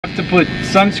have to put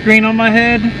sunscreen on my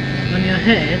head. On your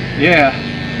head? Yeah.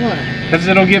 Why? Because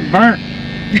it'll get burnt.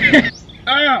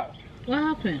 Ow! What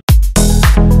happened?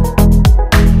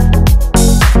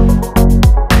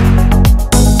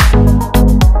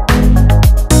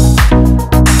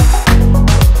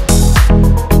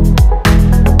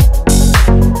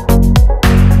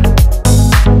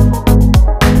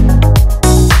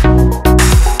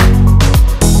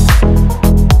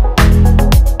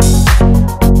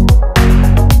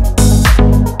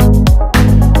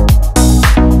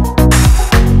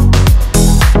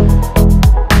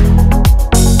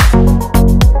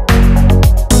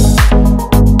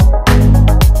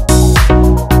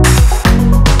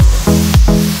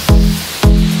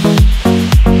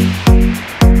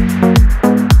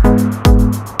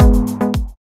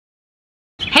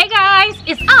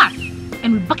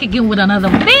 Again with another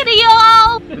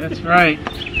video. That's right.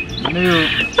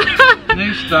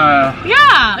 New style.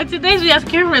 Yeah. And today's video is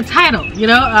camera title. You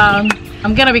know,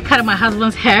 I'm gonna be cutting my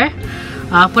husband's hair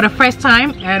for the first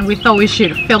time, and we thought we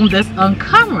should film this on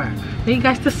camera for you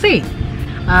guys to see.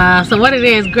 So what it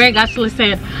is, Greg actually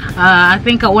said, I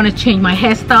think I want to change my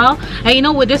hairstyle. And you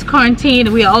know, with this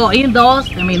quarantine, we are all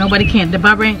indoors. I mean, nobody can. The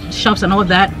barbering shops and all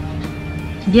that.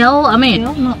 They're all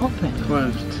not open.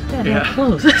 Closed. Yeah.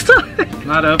 Closed.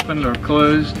 Not open or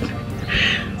closed.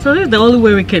 So this is the only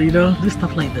way we can, you know, do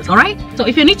stuff like this. Alright? So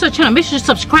if you're new to the channel, make sure to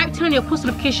subscribe, turn on your post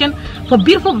notification for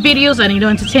beautiful videos and, you know,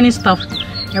 entertaining stuff.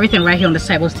 Everything right here on the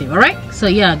Seibels TV. Alright? So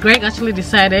yeah, Greg actually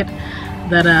decided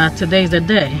that today is the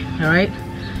day, alright,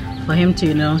 for him to,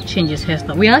 you know, change his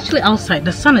hairstyle. We're actually outside.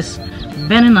 The sun is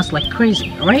burning us like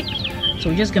crazy, alright? So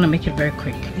we're just gonna make it very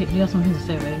quick. You have something to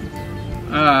say, right?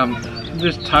 I'm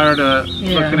just tired of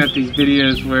looking at these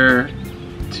videos where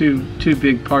two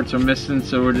big parts are missing,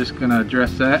 so we're just gonna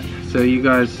address that so you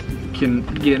guys can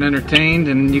get entertained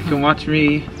and you can watch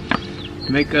me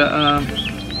make a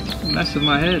mess of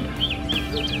my head.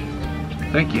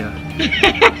 Thank you.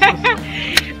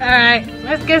 Alright,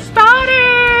 let's get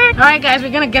started. Alright guys,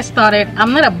 we're gonna get started.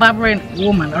 I'm not a barbering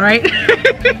woman, alright?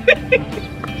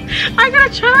 I gotta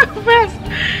try my best,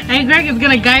 and Greg is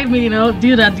gonna guide me, you know,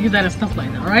 do that and stuff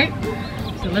like that. Alright,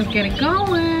 so let's get it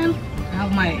going. I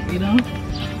have my, you know,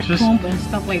 just comb and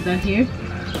stuff like that here.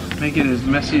 Make it as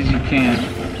messy as you can.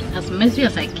 As messy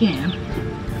as I can,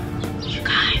 you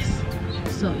guys.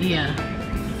 So yeah,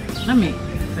 let me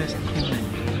first comb it.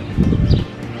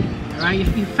 Alright,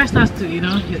 you first have to, you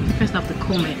know, you first have to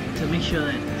comb it to make sure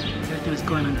that everything is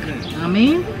going on good. You know what I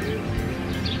mean?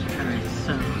 Alright,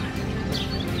 so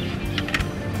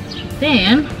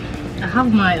then I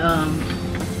have my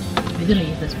we're gonna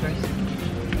use this first.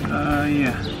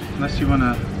 Yeah. Unless you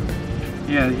wanna,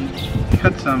 yeah, you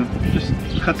cut some. Just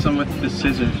cut some with the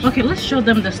scissors. Okay, let's show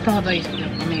them the style that you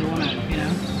wanna, you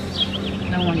know,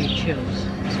 that one you chose.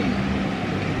 So,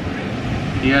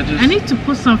 yeah, just. I need to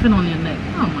put something on your neck.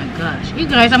 Oh my gosh, you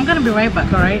guys, I'm gonna be right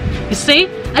back. All right. You see,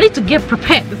 I need to get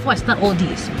prepared before I start all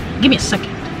these. Give me a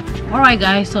second. All right,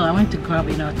 guys. So I went to grab,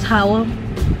 you know, a towel,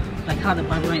 like how the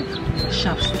barbering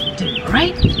shops do. All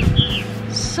right.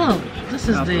 So this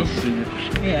is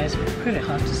yeah, it's pretty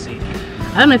hard to see.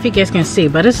 I don't know if you guys can see,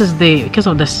 but this is because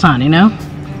of the sun, you know.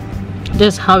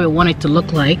 This is how we want it to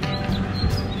look like.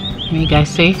 Can you guys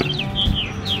see?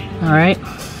 All right.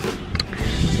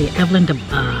 See, Evelyn, the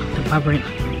barbering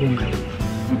woman,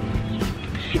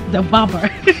 the barber.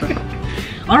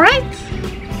 All right.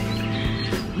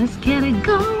 Let's get it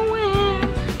going.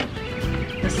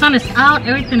 The sun is out.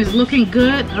 Everything is looking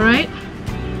good. All right.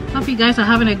 Hope you guys are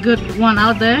having a good one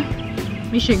out there.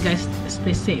 Make sure you guys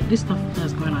stay safe. This stuff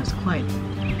that's going on is quite,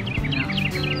 you know,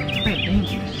 quite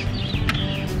dangerous.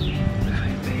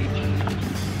 Alright,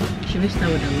 babe. Should we start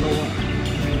with the lower?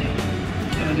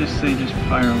 Yeah, just say just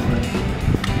fire away.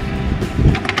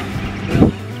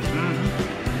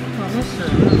 Well, let's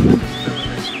start with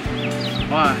this.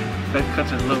 Why? That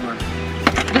cuts it lower.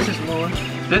 This is lower.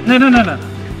 No.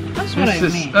 That's what I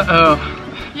mean. Uh-oh.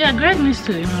 Yeah, Greg needs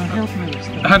to, you know, help me with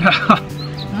stuff. I know.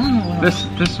 I don't know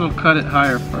what This will cut it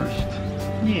higher first.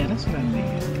 Yeah, that's what I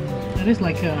mean. That is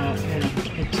like a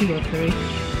 2 or 3.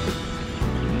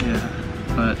 Yeah,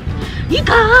 but you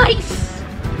guys,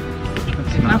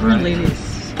 that's the not barbering right.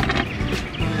 ladies,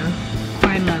 you know,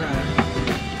 quite not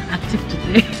active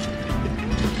today.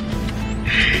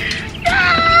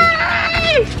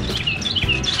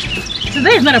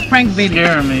 Today is not a prank video.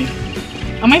 Scaring me.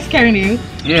 Am I scaring you?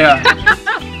 Yeah.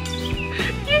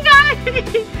 You guys,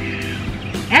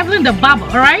 Evelyn the barber,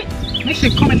 alright? Make sure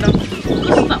you comment down.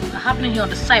 Good stuff happening here on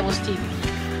the Seibels TV.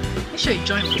 Make sure you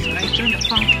join us, alright? Join the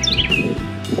fun.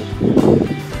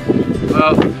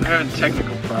 Well, we're having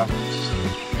technical problems.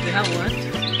 They have what?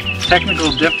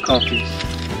 technical difficulties.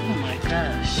 Oh my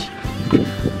gosh.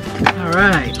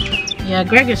 Alright. Yeah,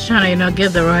 Greg is trying to, you know,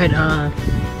 get the right, right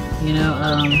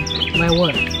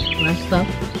what? Right stuff?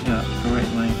 Yeah, the right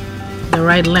length. The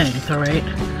right length, alright?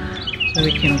 So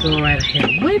we can go right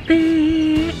ahead with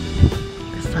it.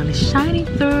 The sun is shining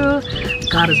through.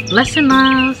 God is blessing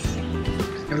us.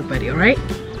 Everybody, alright?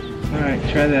 Alright,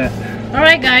 try that.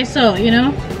 Alright guys, so, you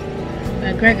know,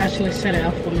 Greg actually set it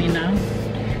up for me now.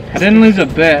 I didn't lose a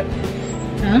bet.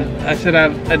 Huh? I said I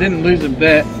didn't lose a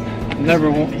bet. Never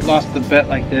lost a bet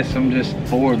like this. I'm just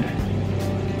bored.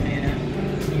 Yeah,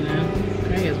 you know,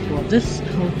 Greg is bored. This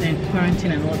whole thing,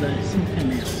 quarantine and all that, is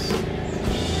something else. So,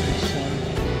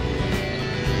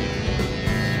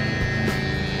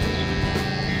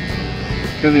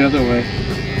 go the other way.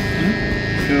 hmm?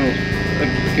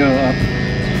 Go up.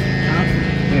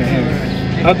 Yeah,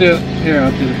 here. I'll do it. Here,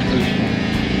 I'll do the first one.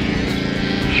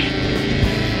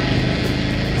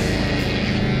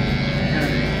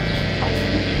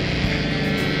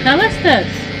 Callistus!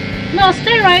 No,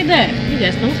 stay right there. You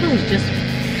guys, those ones just...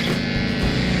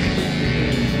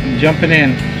 I'm jumping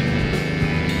in.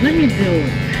 Let me do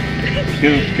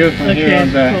it. Go from here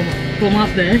on back. From up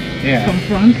there? Yeah. From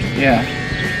front? Yeah.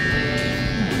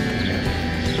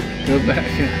 Go back.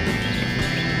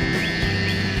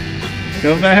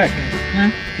 Go back.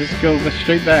 Huh? Just go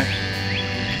straight back.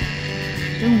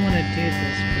 I don't want to do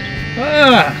this, bro.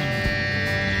 Ah!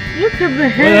 Look at the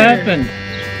What hair. happened?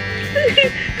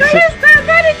 Callistus,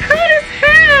 Daddy cut his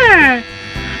hair!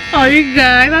 Oh, you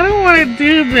guys, I don't want to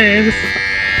do this.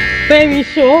 Baby,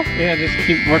 sure? Yeah, just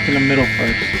keep working the middle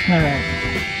first. Alright.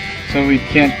 So we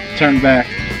can't turn back.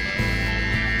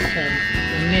 So,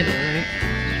 the middle, right?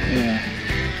 Yeah.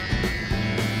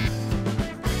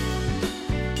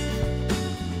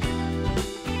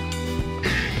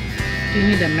 Do you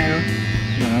need a mirror?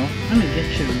 No. Let me get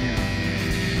you a mirror.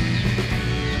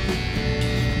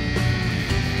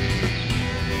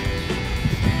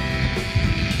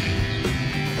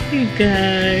 You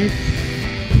guys.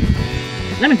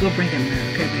 Let me go bring a mirror,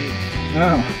 okay, babe?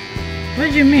 No.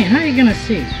 What do you mean? How are you gonna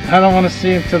see? I don't want to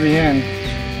see until the end.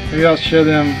 Maybe I'll show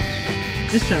them.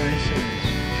 It's alright, it's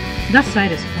alright. That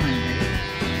side is fine,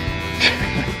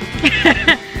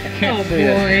 babe. Can't Oh see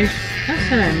it. boy. That's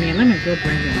what I mean. Let me go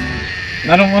bring a mirror.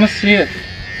 I don't want to see it.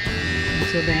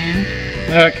 Until the end.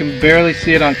 No, I can barely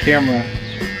see it on camera.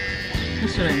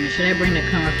 That's what I mean. Should I bring the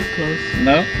camera close?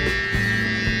 No.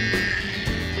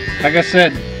 Like I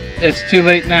said, it's too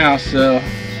late now, so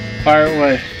fire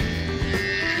away.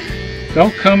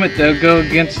 Don't comb it though. Go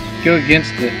against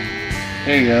it.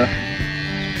 There you go.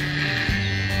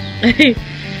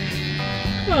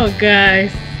 Oh,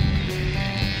 guys.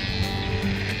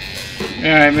 All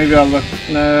right, maybe I'll look.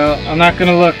 No, I'm not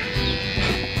gonna look.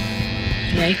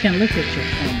 Yeah, you can look at your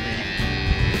phone there.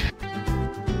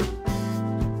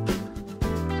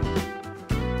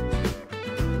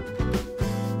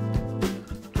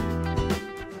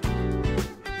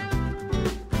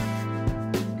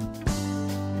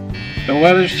 The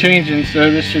weather's changing, so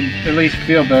this should at least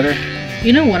feel better.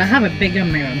 You know what? I have a bigger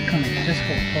mirror. I'm coming. Just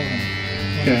hold on.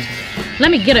 Okay. Let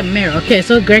me get a mirror, okay?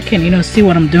 So Greg can, you know, see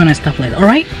what I'm doing and stuff like that. All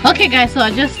right? Okay, guys. So I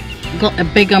just got a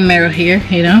bigger mirror here,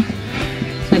 you know,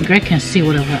 so Greg can see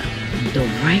whatever I'm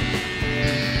doing, right?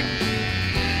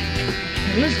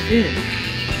 It looks good,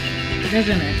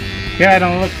 doesn't it? Yeah, I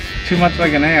don't look too much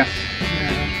like an ass.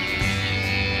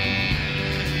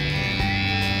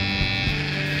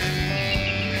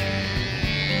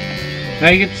 Now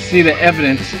you get to see the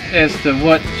evidence as to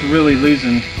what's really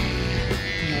losing.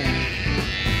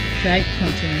 Should I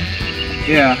continue?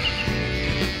 Yeah.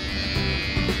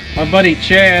 My buddy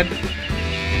Chad,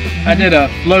 I did a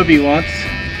Floby once.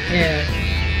 Yeah.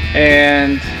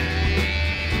 And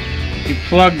you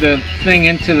plug the thing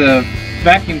into the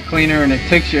vacuum cleaner and it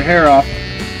takes your hair off.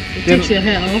 It takes your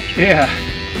hair off? Yeah.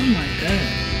 Oh my god.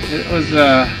 It was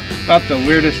about the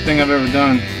weirdest thing I've ever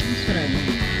done. That's what I mean.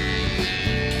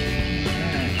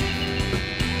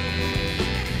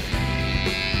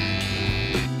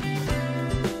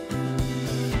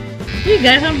 You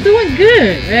guys, I'm doing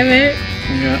good, baby.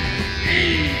 Yeah.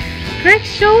 Greg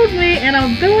showed me and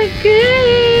I'm doing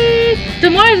good.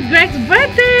 Tomorrow is Greg's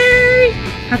birthday.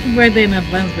 Happy birthday in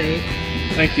advance, babe.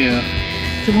 Thank you.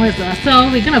 Tomorrow's so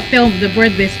we're gonna film the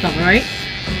birthday stuff, right?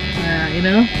 You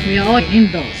know, we are all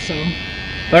indoors, so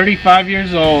 35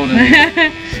 years old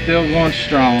and still going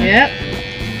strong. yep.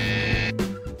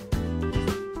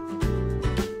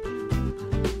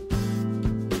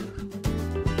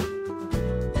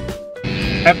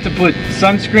 Have to put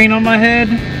sunscreen on my head?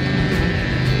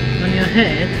 On your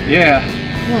head? Yeah.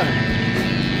 What?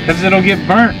 Because it'll get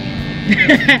burnt.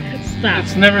 stop.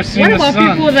 It's never seen What the about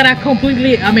sun. people that are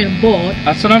completely, bald?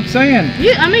 That's what I'm saying.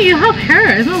 I mean, you have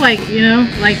hair. It's not like,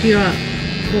 like you're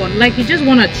bald. Like you just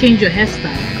want to change your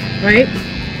hairstyle, right?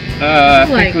 I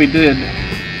think we did.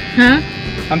 Huh?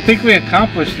 I think we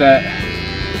accomplished that.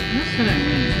 That's what I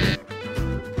mean.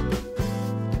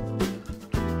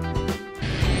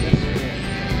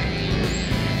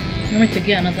 You want me to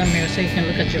get another mirror so you can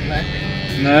look at your back?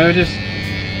 No, just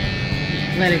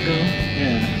let it go.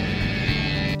 Yeah.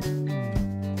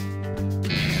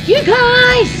 You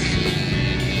guys!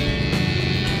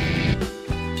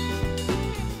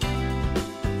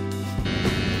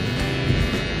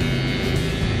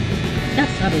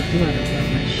 That's how they do it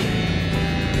about my shit.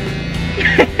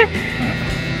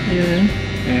 Yeah.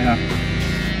 Yeah.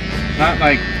 Not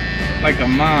like a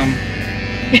mom.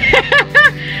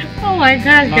 Oh my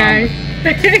gosh, guys.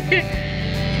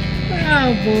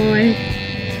 Oh boy.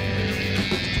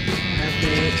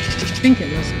 Okay. I think it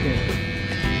looks good.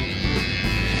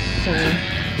 So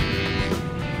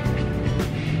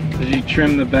did you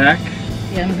trim the back?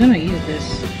 yeah, I'm gonna use this.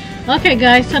 Okay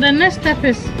guys, so the next step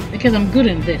is, because I'm good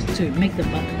in this too, make the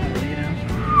back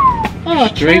color, Oh,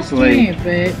 straight blade. Me,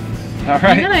 babe. Alright.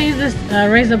 I'm gonna use this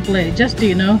razor blade just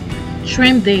to,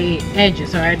 trim the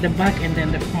edges, alright, the back and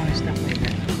then the front and stuff like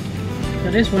that. So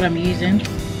this is what I'm using. I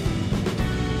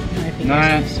think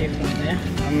 9. see from there.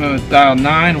 I'm gonna dial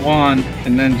 9-1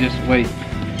 and then just wait.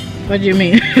 What do you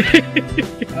mean? I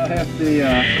have the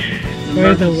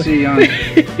emergency on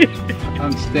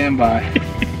standby.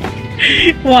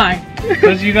 Why?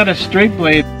 Because you got a straight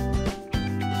blade.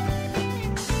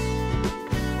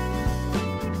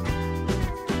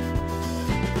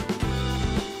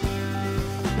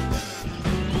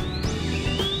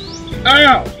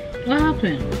 Ow! What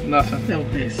happened? Nothing.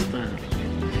 Okay, stop.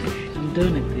 I'm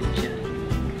doing a good job.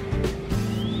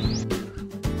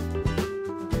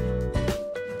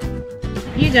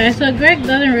 You guys, so Greg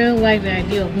doesn't really like the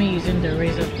idea of me using the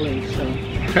razor blade, so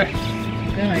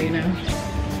I'm gonna,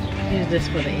 use this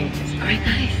for the edges. Alright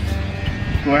guys.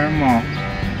 Square them all.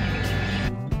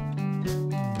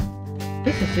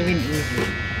 This is even easy.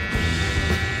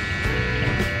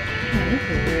 Oh, this is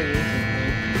very easy.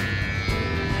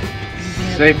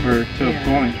 Safer to a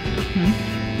point. Hmm?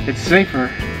 It's safer.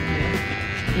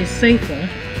 Yeah. It's safer.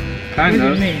 Kind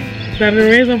What of. do you mean? Is that a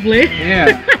razor blade?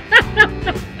 Yeah.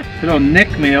 It'll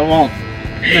nick me. It won't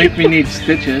make me need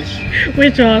stitches.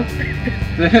 Which one?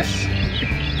 This.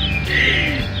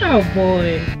 Oh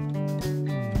boy.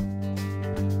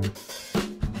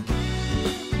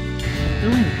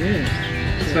 Doing good.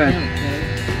 So,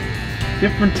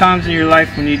 different times in your life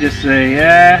when you just say,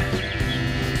 yeah,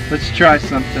 let's try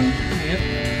something. Yep.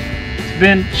 It's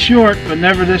been short, but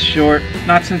never this short.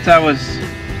 Not since I was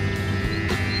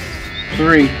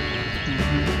 3.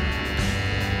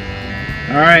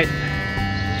 Alright.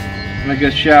 I'm gonna go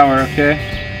shower, okay?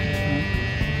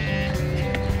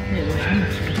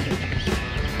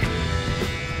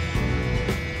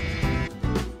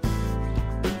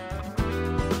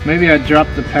 Maybe I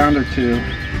dropped a pound or 2.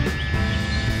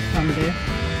 From there.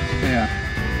 Yeah.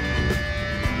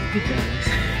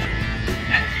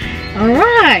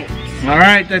 Alright.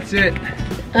 Alright, that's it.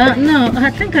 No, I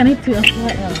think I need to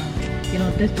apply,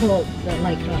 this whole,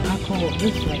 alcohol,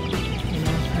 this,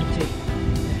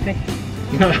 anti-infective.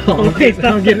 No, Okay,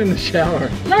 don't get in the shower.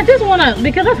 No, I just wanna,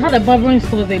 because that's how the barbering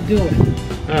stores they do it.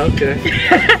 Oh, okay.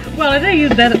 Well, I didn't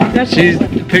use that. She's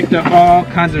picked up all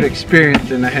kinds of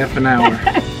experience in a half an hour.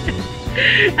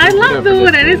 I love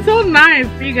doing it. It's so nice,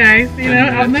 you guys.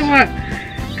 I've never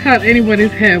cut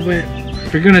anybody's hair, but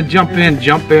If you're gonna jump in,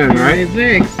 right? it's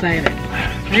very exciting.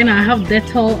 Right now, I have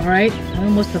Dettol, alright? I know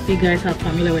most of you guys are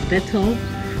familiar with Dettol.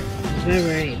 It's very,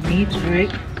 very neat,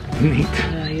 right? Neat.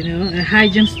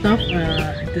 Hygiene stuff,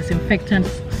 disinfectant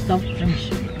stuff. Let me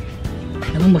show you. I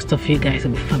know most of you guys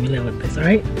will be familiar with this,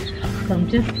 alright? So I'm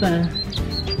just a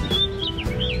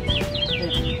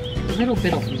little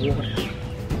bit of water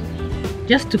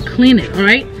just to clean it,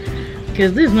 alright?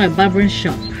 Because this is my barbering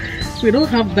shop. We don't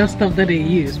have that stuff that they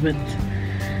use, but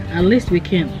at least we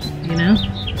can,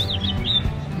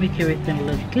 make everything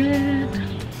look good.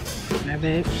 My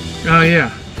babe. Oh yeah.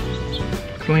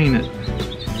 Clean it.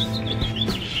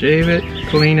 Shave it,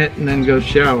 clean it, and then go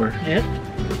shower. Yep.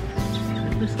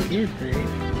 That looks good, babe.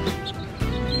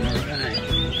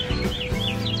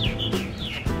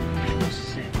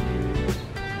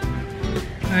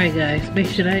 Alright. Alright guys, make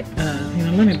sure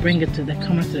let me bring it to the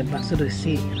camera to the back so they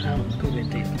see how good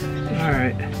it is.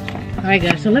 Alright. Alright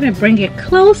guys, so let me bring it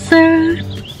closer.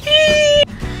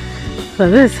 So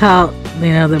this is how,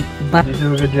 the back. Did you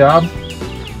do a good job?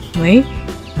 Me?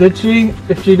 Did she?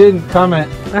 If she didn't comment.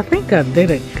 I think I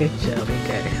did a good job, you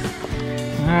guys.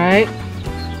 Alright.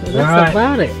 So that's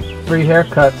about it. Free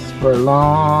haircuts for a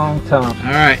long time.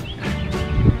 Alright.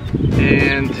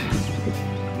 And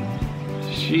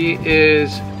she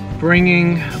is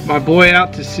bringing my boy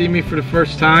out to see me for the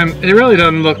first time. It really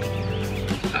doesn't look,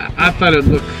 I thought it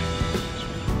would look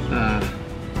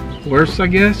worse, I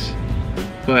guess.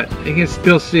 But you can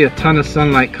still see a ton of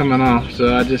sunlight coming off.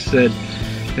 So I just said,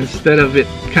 instead of it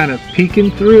kind of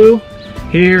peeking through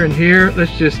here and here,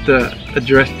 let's just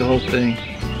address the whole thing.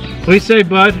 What do you say,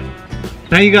 bud?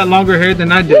 Now you got longer hair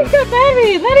than I do. Look at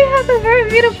Daddy. Daddy has a very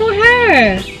beautiful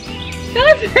hair.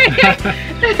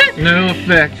 No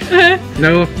effect.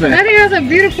 No effect. Daddy has a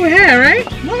beautiful hair, right?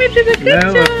 Mommy did a good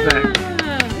job. effect.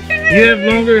 You have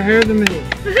longer hair than me.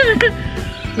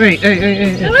 Wait,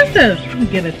 hey. Listen, I'm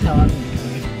gonna tell him.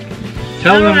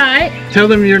 Tell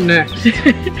them you're next.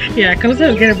 Yeah, come on,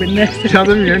 get him next. Tell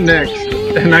them you're next,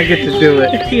 and I get to do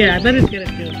it. Yeah, that is gonna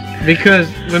do it. Because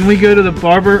when we go to the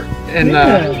barber and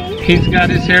he's got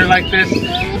his hair like this,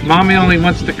 Mommy only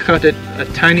wants to cut it a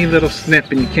tiny little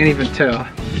snip, and you can't even tell.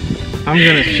 I'm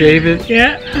gonna shave it.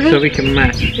 Yeah. So we can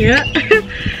match. Yeah.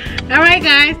 Alright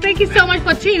guys, thank you so much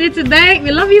for tuning in today.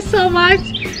 We love you so much.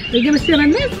 We're gonna see you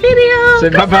in the next video. Say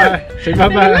bye-bye. Say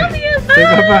bye-bye. We love you. Say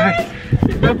bye-bye.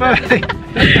 Say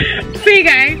bye-bye. See you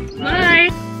guys.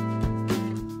 Bye.